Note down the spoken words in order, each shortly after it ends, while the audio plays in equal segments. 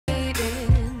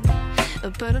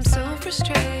but I'm so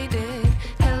frustrated.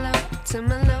 Hello to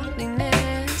my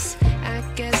loneliness. I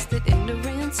guess that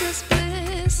ignorance is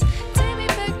bliss. Take me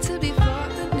back to before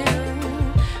I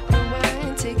knew.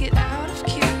 Rewind, take it out of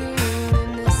cue.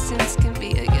 Innocence can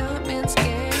be a young man's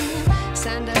game.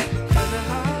 Signed up for the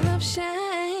hall of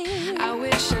shame. I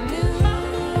wish I knew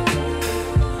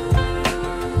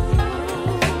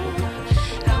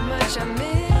how much I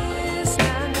miss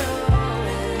not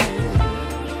knowing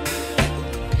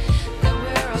that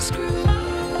we're all screwed.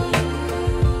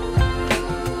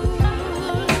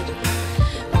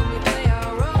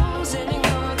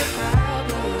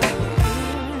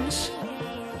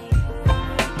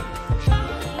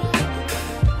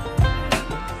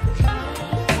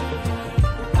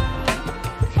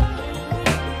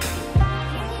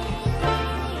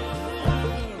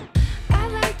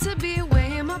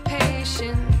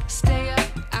 Stay up,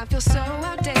 I feel so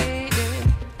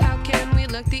outdated. How can we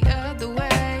look the other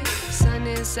way? Sun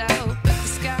is out, but the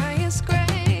sky is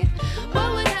gray.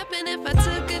 What would happen if I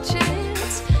took a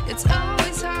chance? It's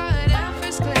always hard at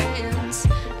first glance.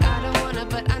 I don't wanna,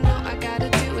 but I know I gotta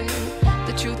do it.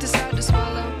 The truth is hard to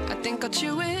swallow, I think I'll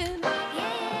chew it.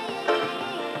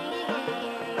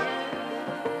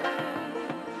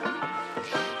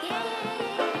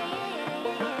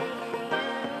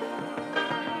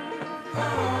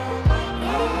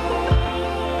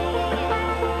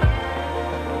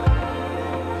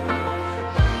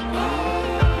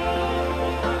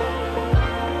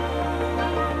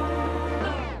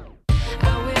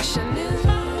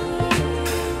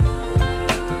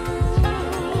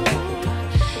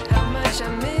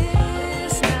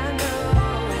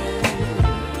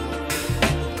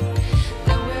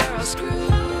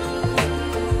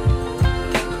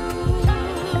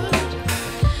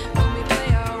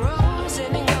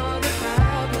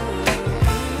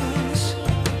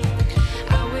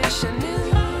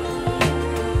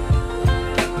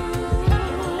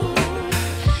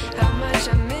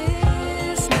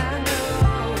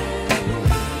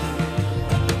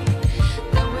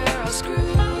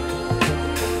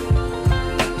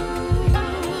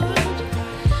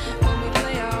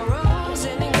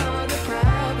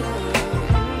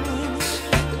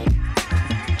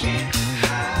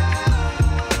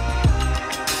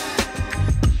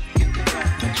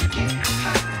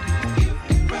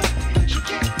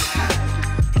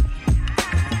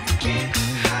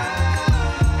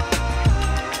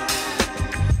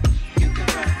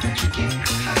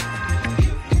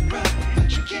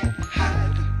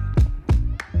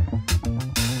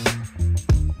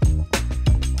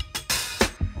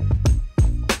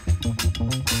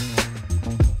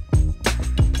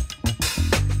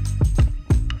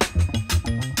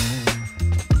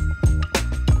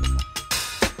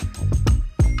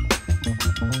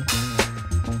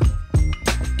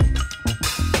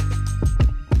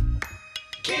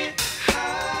 Can't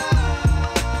hide.